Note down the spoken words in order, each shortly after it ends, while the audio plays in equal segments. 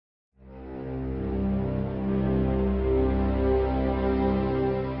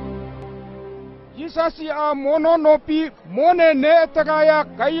Gisasi a mono nopi mone ne ataraya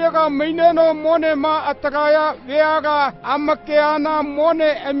kaiaga maineno mone ma ataraya veaga amakeana mone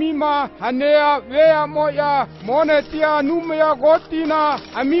emima hanea vea moya mone tia numea gotina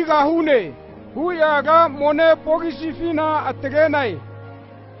amiga hune huyaga mone pogisifina atagenai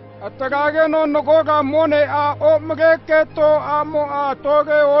atarage no nogoga mone a omge keto amo a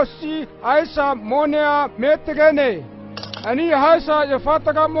toge osi aisa mone a metegene ani haisa ya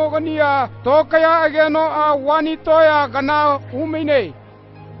fataga mogania tokaya ageno a wanitoya gana umine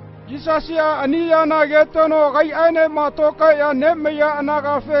Gisasia ania na getono gai aine ma tokaya nemeya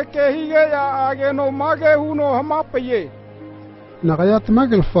anaga feke hige ya ageno mage huno hamapaye Nagaya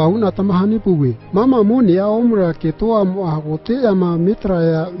tamagel fauna tamahani puwe mama moni ya omra ke toa mo agote ya ma metra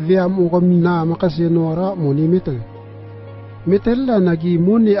ya via mogomina makaseno ara moni metella nagi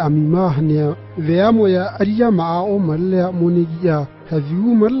moni amima hania via mo ya aria ma o malle moni ya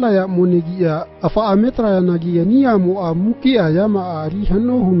haviu malla ya moni ya afa ametra ya nagi ya nia mo amuki ya ma ari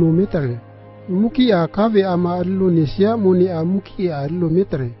hano huno metre muki ya kave ama allo nesia moni amuki ya allo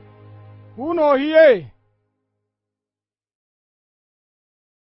metre huno hiye